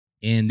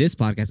In this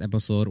podcast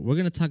episode, we're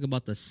going to talk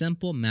about the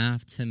simple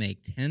math to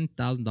make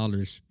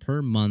 $10,000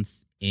 per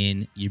month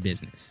in your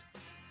business.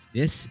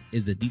 This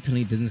is the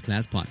Detailing Business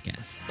Class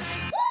Podcast.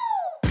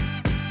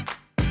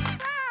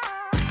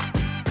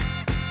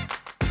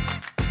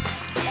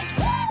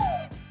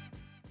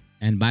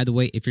 And by the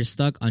way, if you're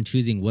stuck on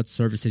choosing what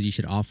services you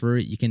should offer,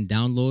 you can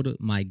download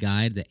my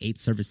guide, the 8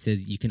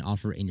 services you can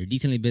offer in your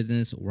detailing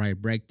business, where I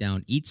break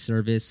down each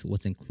service,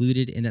 what's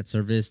included in that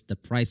service, the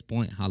price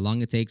point, how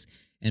long it takes,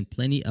 and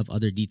plenty of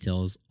other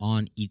details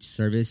on each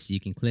service. You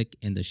can click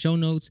in the show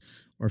notes,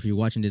 or if you're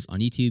watching this on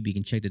YouTube, you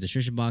can check the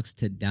description box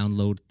to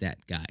download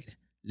that guide.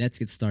 Let's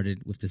get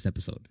started with this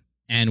episode.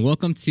 And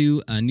welcome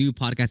to a new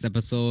podcast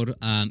episode.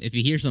 If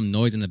you hear some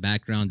noise in the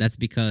background, that's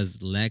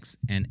because Lex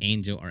and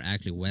Angel are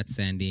actually wet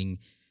sanding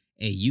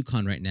a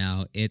Yukon right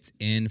now. It's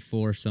in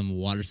for some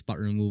water spot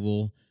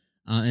removal.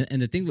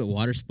 And the thing with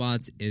water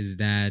spots is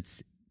that,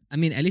 at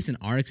least in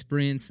our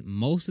experience,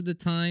 most of the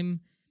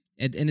time,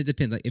 and it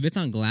depends. Like if it's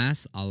on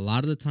glass, a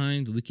lot of the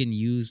times we can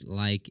use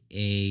like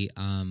a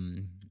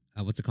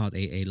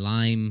a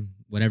lime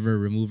whatever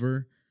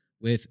remover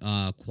with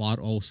quad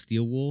O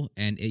steel wool,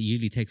 and it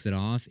usually takes it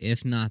off.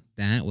 If not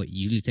that, what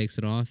usually takes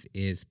it off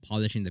is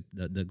polishing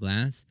the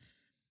glass.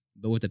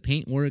 But with the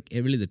paint work,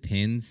 it really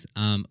depends.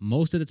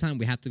 Most of the time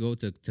we have to go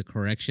to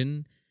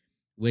correction,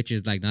 which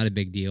is like not a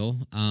big deal.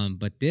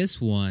 But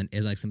this one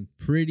is like some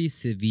pretty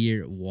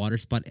severe water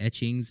spot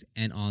etchings,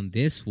 and on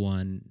this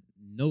one,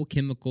 no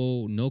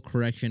chemical, no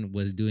correction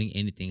was doing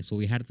anything. So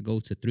we had to go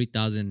to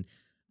 3,000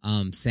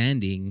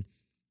 sanding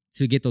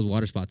to get those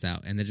water spots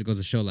out. And that just goes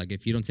to show, like,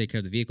 if you don't take care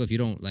of the vehicle,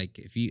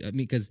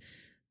 because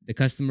the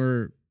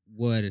customer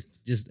would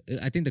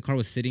I think the car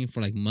was sitting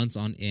for like months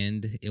on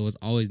end. It was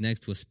always next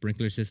to a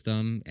sprinkler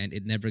system, and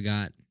it never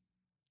got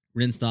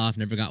rinsed off,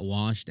 never got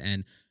washed.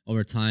 And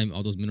over time,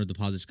 all those mineral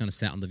deposits kind of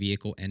sat on the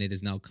vehicle, and it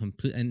is now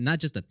complete. And not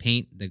just the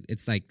paint,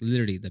 it's like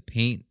literally the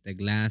paint, the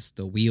glass,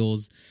 the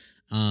wheels,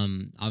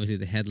 obviously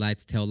the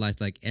headlights, tail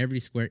lights, like every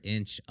square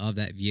inch of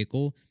that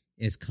vehicle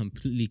is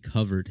completely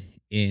covered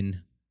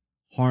in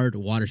hard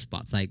water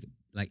spots, like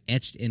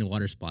etched in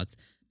water spots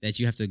that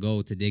you have to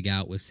go to dig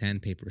out with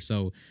sandpaper.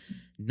 So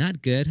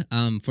not good.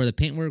 For the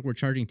paint work, we're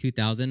charging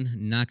 $2,000.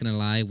 Not gonna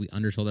lie, we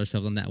undersold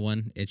ourselves on that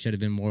one. It should have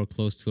been more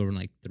close to around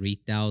like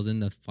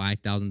 $3,000 to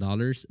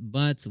 $5,000,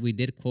 but we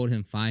did quote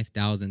him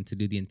 $5,000 to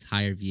do the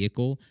entire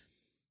vehicle,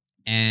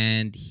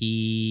 and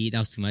that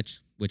was too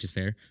much, which is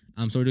fair.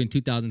 So we're doing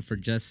 $2,000 for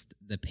just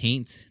the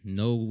paint,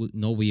 no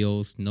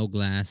wheels, no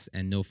glass,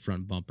 and no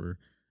front bumper.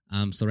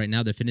 So right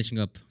now they're finishing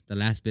up the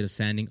last bit of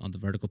sanding on the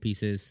vertical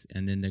pieces,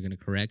 and then they're gonna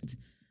correct.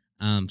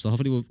 So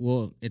hopefully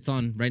we'll it's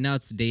on right now.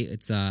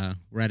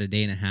 We're at a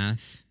day and a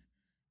half,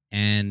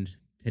 and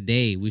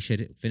today we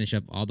should finish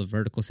up all the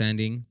vertical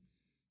sanding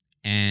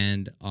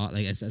and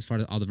as far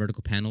as all the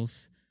vertical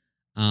panels.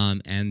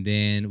 And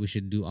then we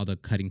should do all the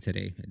cutting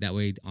today. That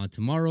way on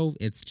tomorrow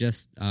it's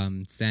just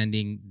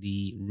sanding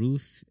the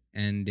roof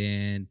and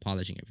then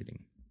polishing everything.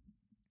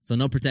 So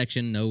no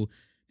protection, no.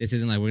 This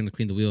isn't like we're going to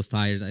clean the wheels,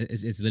 tires.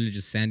 It's literally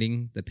just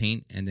sanding the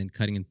paint and then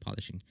cutting and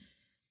polishing.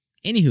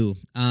 Anywho,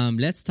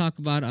 let's talk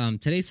about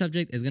today's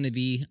subject is going to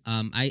be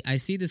I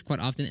see this quite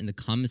often in the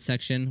comment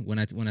section when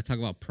I talk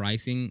about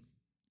pricing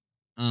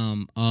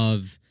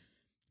of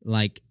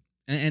like,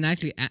 and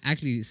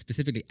actually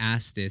specifically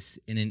asked this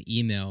in an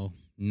email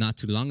not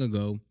too long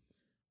ago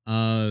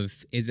of,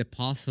 is it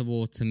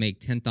possible to make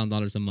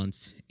 $10,000 a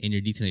month in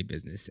your detailing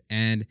business?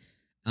 And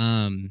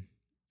I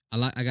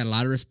got a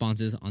lot of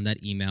responses on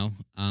that email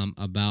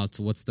about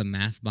what's the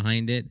math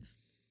behind it.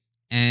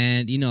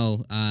 And,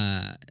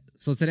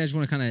 so today I just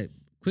want to kind of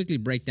quickly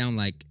break down,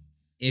 like,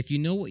 if you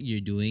know what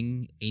you're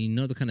doing and you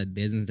know the kind of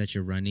business that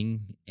you're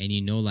running and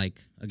you know,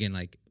 like, again,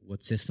 like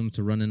what system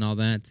to run and all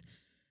that,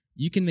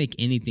 you can make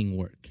anything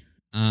work.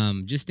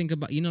 Just think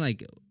about,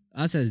 like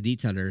us as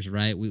detailers,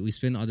 right? We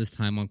spend all this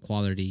time on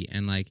quality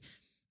and like,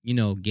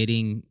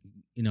 getting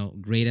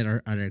great at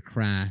our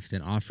craft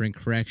and offering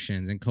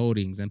corrections and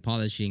coatings and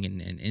polishing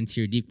and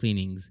interior deep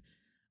cleanings.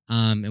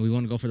 And we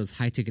want to go for those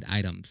high ticket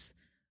items.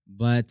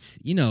 But,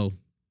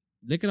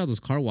 look at all those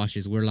car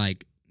washes where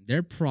like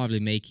they're probably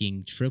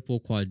making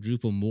triple,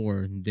 quadruple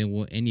more than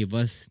what any of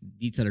us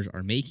detailers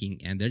are making.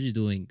 And they're just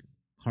doing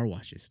car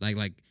washes, like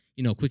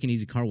quick and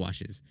easy car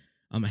washes,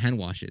 hand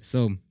washes.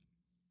 So,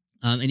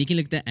 and you can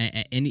look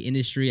at any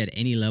industry at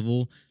any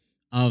level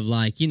of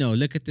like,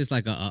 look at this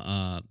like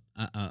a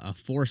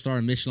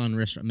 4-star Michelin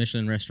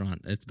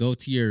restaurant. Let's go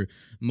to your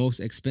most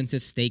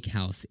expensive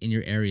steakhouse in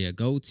your area.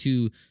 Go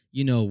to,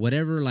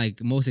 whatever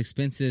like most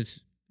expensive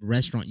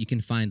restaurant you can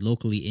find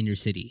locally in your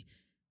city.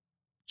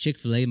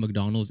 Chick-fil-A,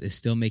 McDonald's is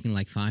still making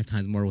like 5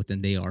 times more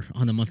than they are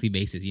on a monthly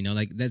basis.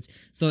 Like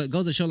that's, so it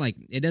goes to show like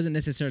it doesn't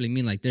necessarily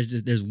mean like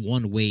there's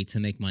one way to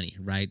make money,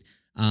 right?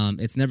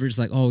 It's never just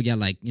like, oh yeah,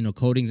 like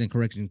coatings and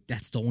corrections,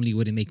 that's the only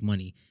way to make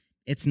money.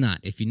 It's not.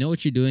 If you know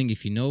what you're doing,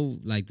 if you know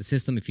like the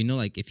system, if you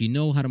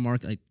know how to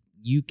market, like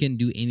you can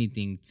do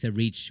anything to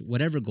reach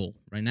whatever goal,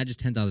 right? Not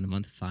just $10,000 a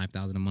month,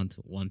 $5,000 a month,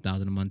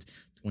 $1,000 a month,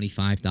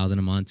 $25,000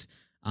 a month.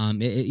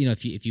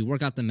 If you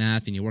work out the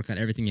math and you work out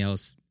everything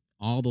else,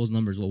 all those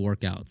numbers will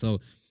work out.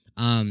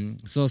 In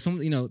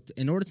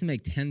order to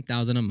make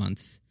 10,000 a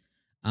month,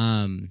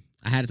 I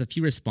had a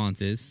few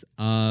responses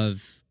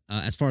of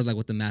as far as like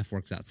what the math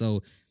works out.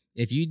 So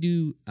if you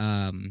do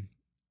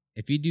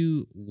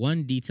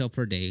one detail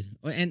per day,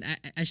 and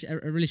I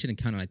really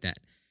shouldn't count it like that.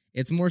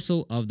 It's more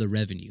so of the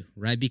revenue,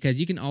 right? Because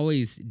you can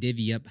always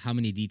divvy up how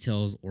many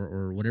details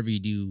or whatever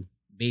you do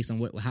based on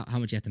how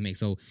much you have to make.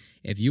 So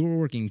if you were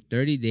working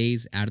 30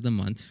 days out of the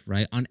month,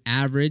 right? On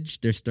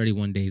average, there's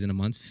 31 days in a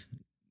month.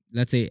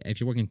 Let's say if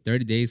you're working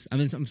 30 days, on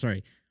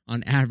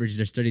average,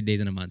 there's 30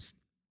 days in a month.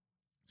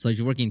 So if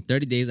you're working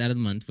 30 days out of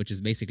the month, which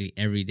is basically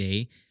every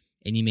day,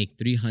 and you make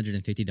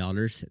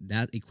 $350,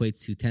 that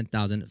equates to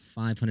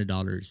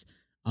 $10,500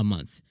 a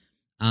month.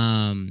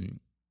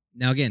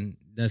 Now again,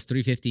 does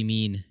 350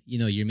 mean,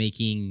 you're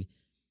making,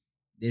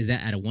 is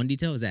that at a one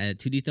detail? Is that at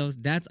two details?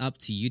 That's up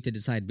to you to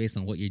decide based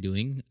on what you're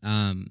doing.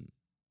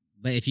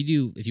 But if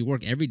you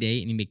work every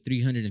day and you make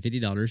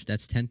 $350,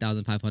 that's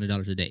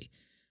 $10,500 a day.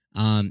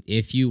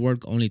 If you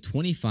work only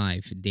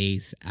 25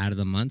 days out of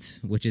the month,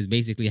 which is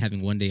basically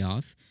having one day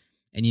off,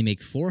 and you make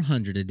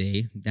 $400 a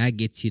day, that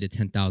gets you to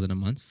 $10,000 a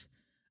month.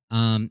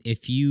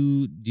 If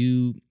you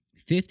do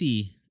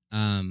 50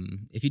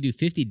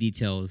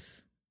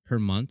 details per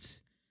month,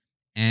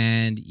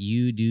 and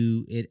you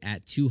do it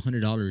at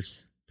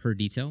 $200 per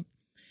detail,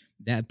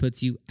 that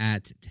puts you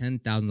at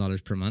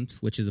 $10,000 per month,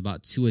 which is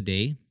about 2 a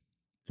day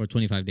for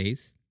 25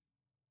 days.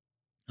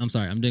 I'm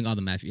sorry, I'm doing all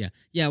the math. Yeah.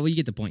 Well, you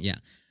get the point. Yeah.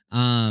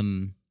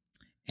 And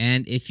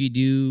if you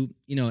do,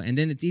 and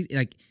then it's easy,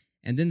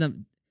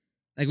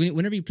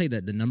 whenever you play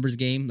the numbers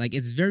game, like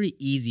it's very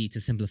easy to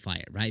simplify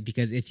it, right?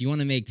 Because if you want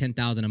to make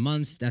 $10,000 a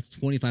month, that's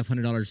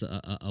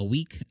 $2,500 a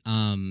week.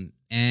 And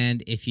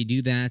if you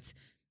do that,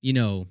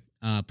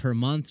 per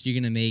month, you're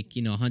gonna make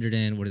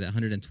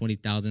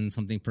 120,000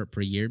 something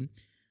per year.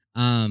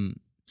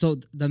 So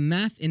the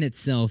math in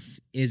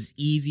itself is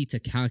easy to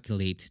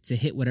calculate to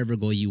hit whatever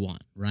goal you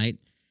want, right?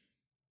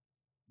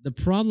 The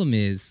problem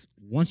is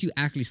once you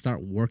actually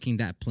start working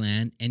that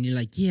plan and you're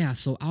like, yeah,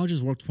 so I'll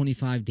just work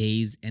 25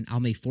 days and I'll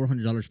make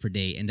 $400 per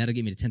day and that'll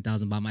get me to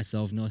 10,000 by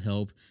myself, no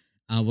help,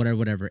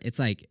 whatever. It's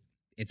like,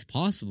 it's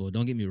possible.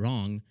 Don't get me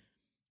wrong.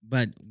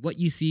 But what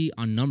you see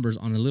on numbers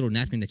on a little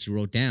napkin that you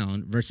wrote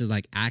down versus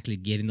like actually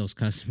getting those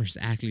customers,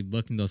 actually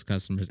booking those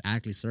customers,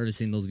 actually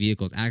servicing those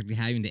vehicles, actually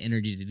having the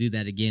energy to do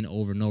that again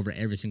over and over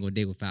every single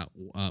day without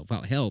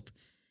help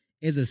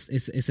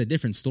it's a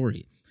different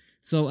story.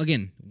 So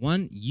again,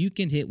 one, you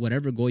can hit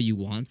whatever goal you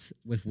want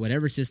with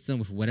whatever system,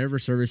 with whatever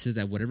services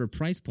at whatever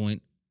price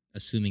point,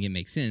 assuming it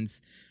makes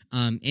sense.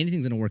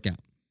 Anything's going to work out,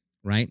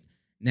 right?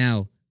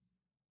 Now,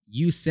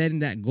 you setting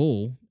that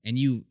goal and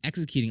you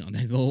executing on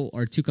that goal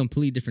are two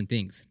completely different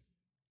things.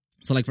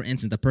 So like, for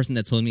instance, the person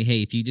that told me,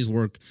 hey, if you just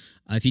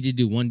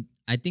do one,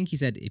 I think he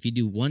said, if you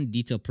do one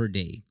detail per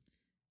day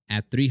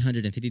at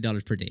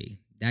 $350 per day,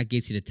 that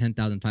gets you to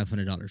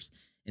 $10,500.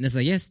 And it's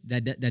like, yes,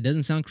 that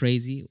doesn't sound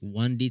crazy.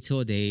 One detail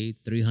a day,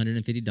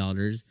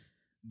 $350.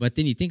 But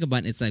then you think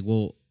about it, it's like,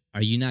 well,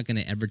 are you not going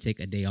to ever take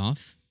a day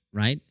off,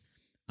 right?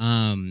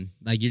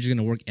 Like you're just going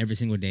to work every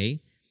single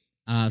day.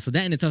 So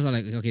that in itself is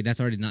like, okay, that's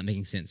already not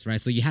making sense,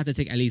 right? So you have to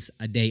take at least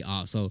a day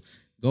off. So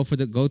go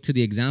to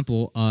the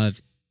example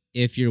of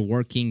if you're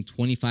working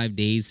 25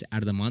 days out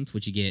of the month,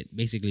 which you get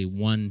basically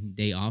one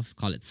day off,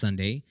 call it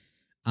Sunday,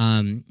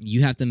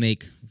 you have to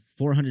make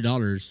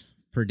 $400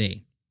 per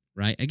day,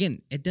 right?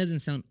 Again, it doesn't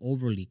sound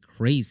overly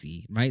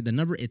crazy, right? The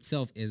number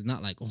itself is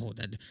not like, oh,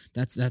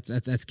 that's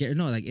scary.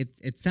 No, like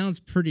it sounds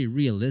pretty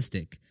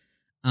realistic.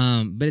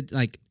 But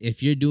like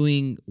if you're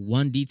doing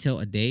one detail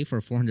a day for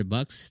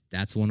 $400,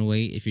 that's one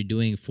way. If you're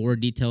doing 4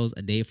 details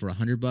a day for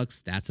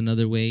 $100, that's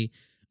another way.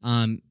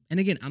 And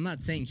again, I'm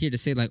not saying here to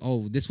say like,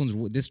 oh, this way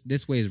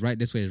is right,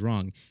 this way is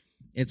wrong.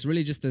 It's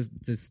really just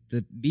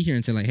to be here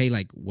and say like, hey,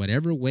 like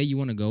whatever way you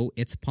want to go,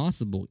 it's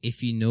possible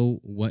if you know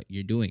what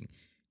you're doing.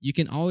 You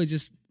can always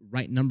just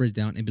write numbers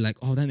down and be like,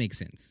 oh, that makes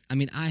sense. I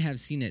mean, I have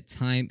seen it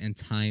time and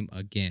time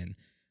again,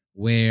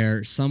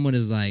 where someone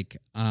is like,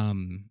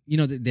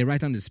 they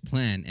write down this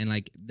plan and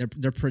like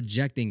they're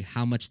projecting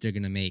how much they're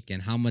gonna make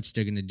and how much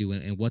they're gonna do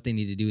and what they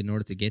need to do in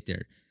order to get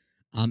there.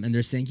 And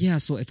they're saying, yeah,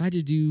 so if I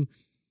just do,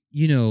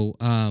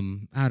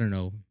 I don't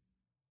know,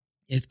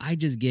 if I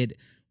just get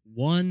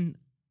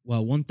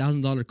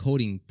 $1,000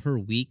 coding per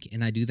week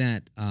and I do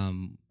that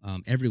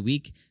every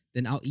week,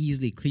 then I'll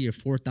easily clear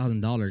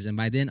 $4,000, and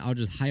by then I'll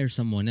just hire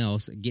someone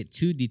else, get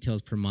 2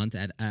 details per month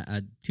at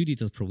 2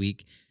 details per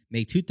week,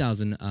 make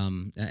 2,000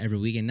 every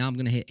week, and now I'm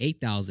gonna hit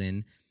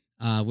 8,000,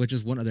 which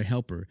is one other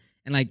helper.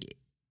 And like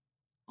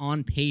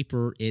on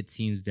paper, it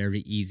seems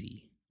very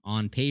easy.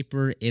 On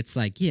paper, it's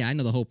like, yeah, I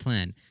know the whole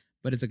plan,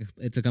 but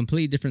it's a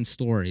completely different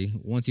story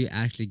once you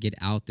actually get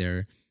out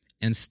there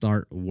and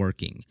start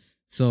working.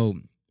 So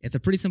it's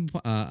a pretty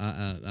simple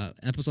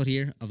episode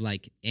here of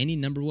like any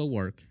number will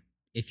work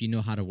if you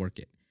know how to work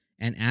it.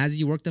 And as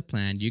you work the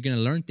plan, you're gonna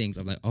learn things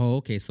of like, oh,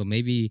 okay, so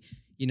maybe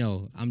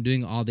I'm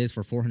doing all this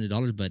for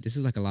 $400, but this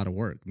is like a lot of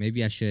work.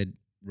 Maybe I should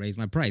raise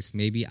my price.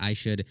 Maybe I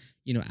should,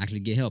 actually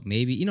get help.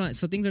 Maybe,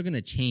 so things are going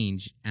to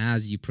change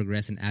as you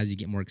progress and as you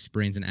get more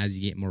experience and as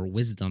you get more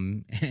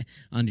wisdom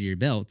under your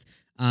belt.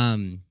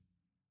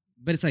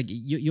 But it's like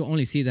you'll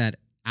only see that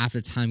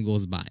after time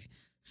goes by.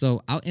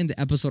 So I'll end the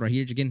episode right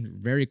here. Again,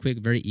 very quick,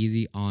 very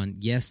easy on,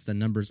 yes, the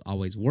numbers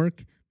always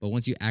work, but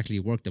once you actually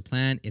work the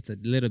plan, it's a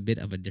little bit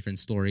of a different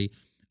story.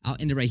 I'll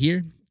end it right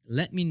here.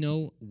 Let me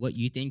know what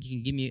you think. You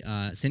can give me,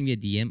 send me a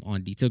DM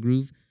on Detail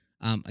Groove.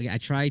 I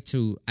try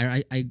to,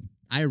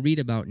 I read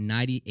about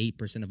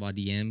 98% of all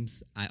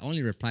DMs. I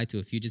only reply to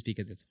a few just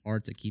because it's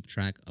hard to keep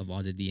track of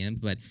all the DMs.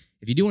 But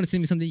if you do want to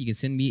send me something, you can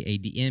send me a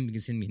DM. You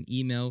can send me an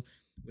email.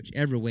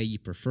 Whichever way you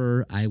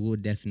prefer, I will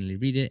definitely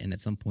read it and at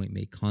some point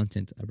make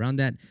content around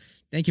that.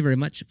 Thank you very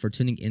much for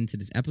tuning into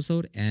this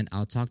episode, and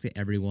I'll talk to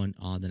everyone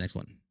on the next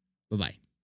one. Bye-bye.